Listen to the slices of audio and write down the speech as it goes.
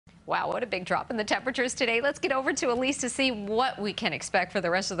Wow, what a big drop in the temperatures today. Let's get over to Elise to see what we can expect for the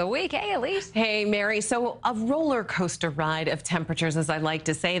rest of the week. Hey, Elise. Hey, Mary. So a roller coaster ride of temperatures, as I like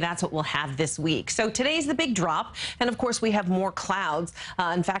to say, that's what we'll have this week. So today's the big drop. And of course, we have more clouds.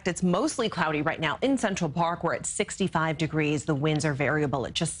 In fact, it's mostly cloudy right now in Central Park. We're at 65 degrees. The winds are variable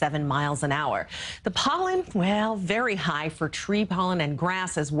at just 7 miles an hour. The pollen, well, very high for tree pollen and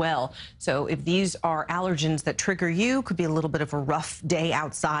grass as well. So if these are allergens that trigger you, could be a little bit of a rough day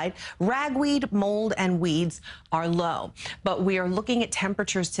outside. Ragweed, mold, and weeds are low. But we are looking at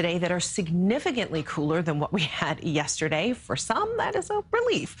temperatures today that are significantly cooler than what we had yesterday. For some, that is a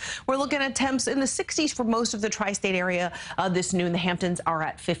relief. We're looking at temps in the 60s for most of the tri-state area this noon. The Hamptons are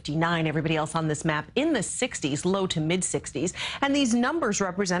at 59. Everybody else on this map in the 60s, low to mid 60s. And these numbers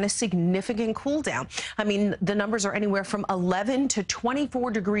represent a significant cool down. I mean, the numbers are anywhere from 11 to 24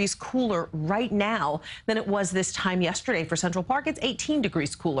 degrees cooler right now than it was this time yesterday. For Central Park, it's 18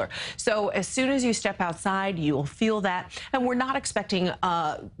 degrees cooler. So as soon as you step outside, you'll feel that. And we're not expecting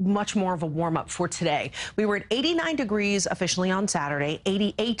much more of a warm up for today. We were at 89 degrees officially on Saturday,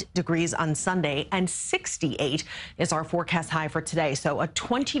 88 degrees on Sunday, and 68 is our forecast high for today. So a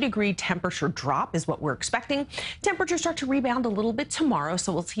 20-degree temperature drop is what we're expecting. Temperatures start to rebound a little bit tomorrow,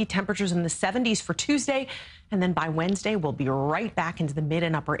 so we'll see temperatures in the 70s for Tuesday. And then by Wednesday, we'll be right back into the mid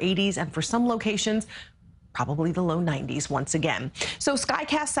and upper 80s. And for some locations, probably the low 90s once again. So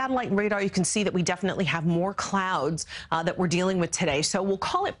SkyCast satellite radar, you can see that we definitely have more clouds that we're dealing with today. So we'll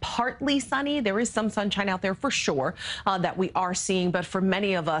call it partly sunny. There is some sunshine out there for sure that we are seeing, but for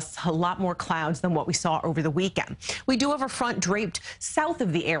many of us, a lot more clouds than what we saw over the weekend. We do have a front draped south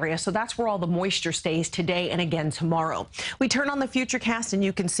of the area, so that's where all the moisture stays today and again tomorrow. We turn on the Futurecast and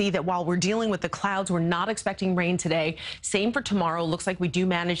you can see that while we're dealing with the clouds, we're not expecting rain today. Same for tomorrow. Looks like we do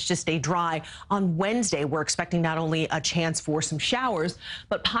manage to stay dry. On Wednesday, we're expecting not only a chance for some showers,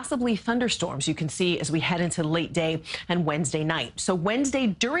 but possibly thunderstorms. You can see as we head into late day and Wednesday night. So Wednesday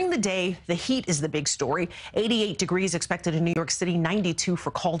during the day, the heat is the big story. 88 degrees expected in New York City, 92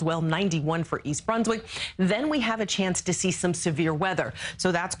 for Caldwell, 91 for East Brunswick. Then we have a chance to see some severe weather.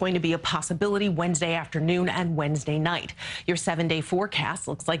 So that's going to be a possibility Wednesday afternoon and Wednesday night. Your 7-day forecast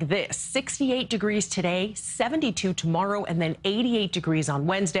looks like this: 68 degrees today, 72 tomorrow, and then 88 degrees on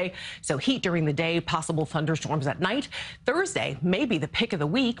Wednesday. So heat during the day, possible thunderstorms at night. Thursday may be the pick of the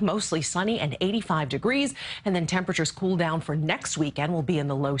week, mostly sunny and 85 degrees. And then temperatures cool down for next weekend. Will be in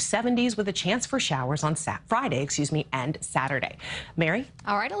the low 70s with a chance for showers on Friday, and Saturday. Mary?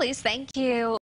 All right, Elise, thank you.